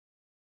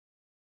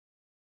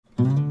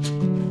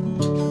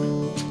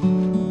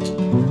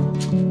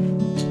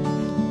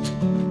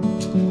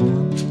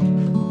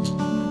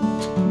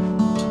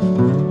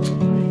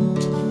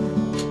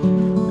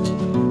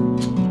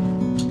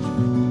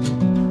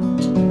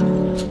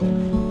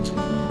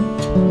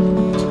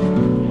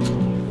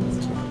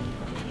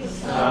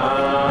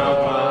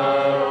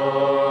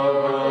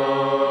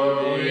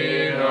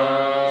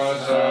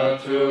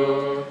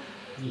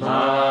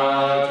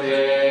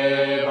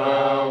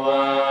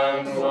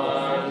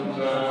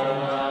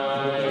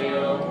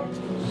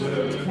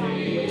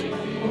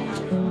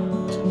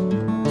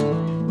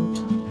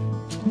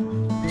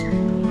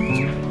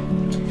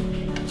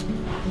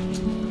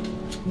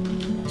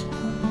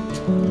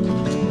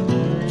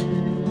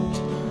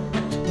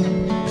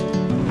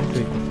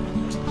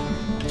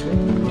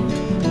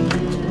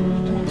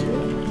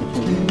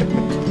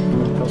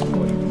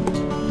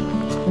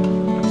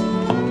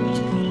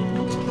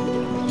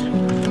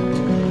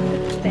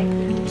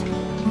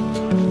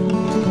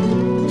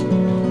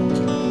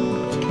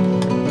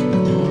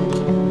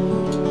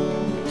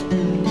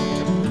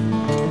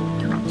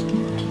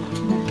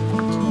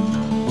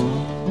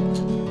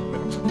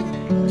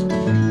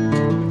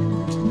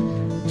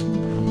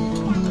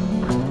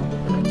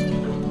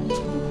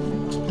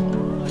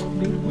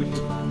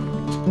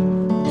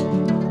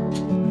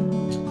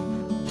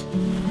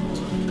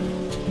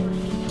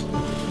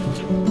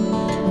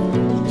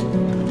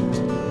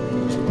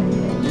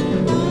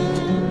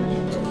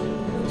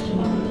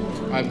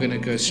I'm going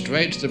to go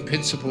straight to the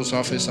principal's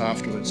office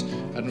afterwards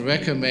and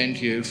recommend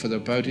you for the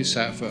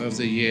Bodhisattva of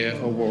the Year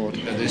award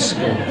at this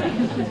school.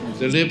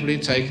 Deliberately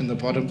taking the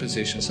bottom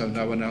position so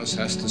no one else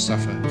has to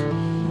suffer.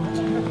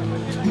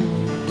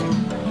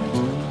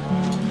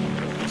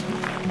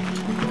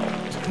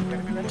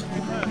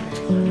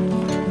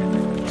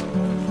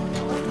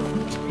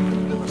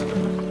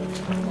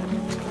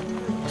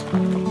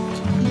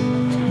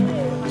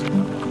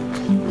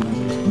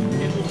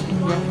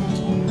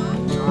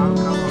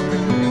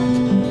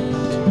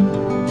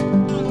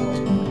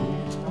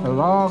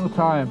 Long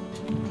time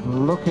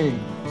looking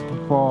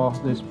for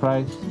this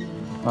place,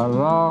 a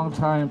long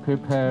time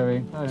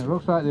preparing, and it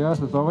looks like the earth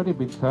has already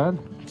been turned,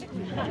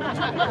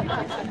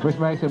 which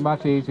makes it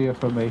much easier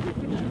for me.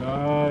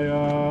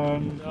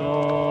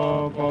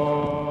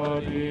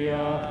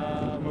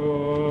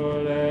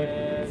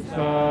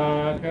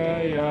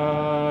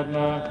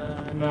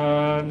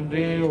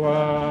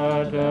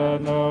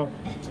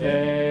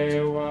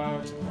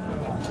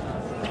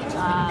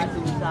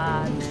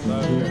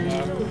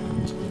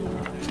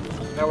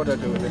 Now what do I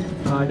do with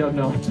it? I don't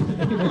know. It's the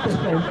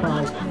same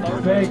size.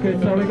 Very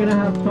good. So we're going to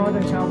have Todd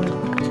and Calvin.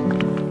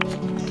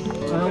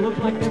 Looks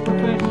like they're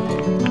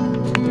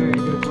professionals. Very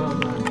good. Well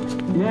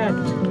done. Yes.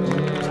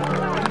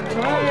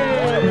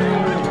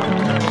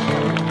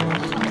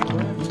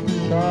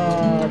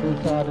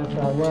 Sadhu.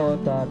 Well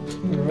done.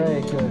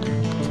 Very good.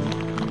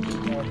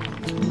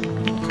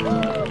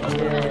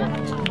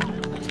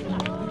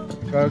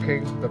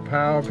 Invoking the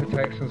power and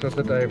protections of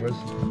the Devas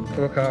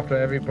to look after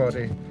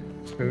everybody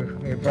who is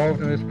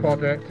involved in this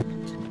project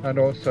and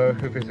also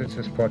who visits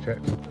this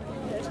project.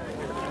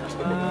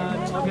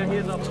 I'll get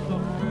his up the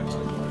top.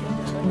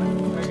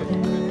 Very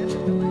good.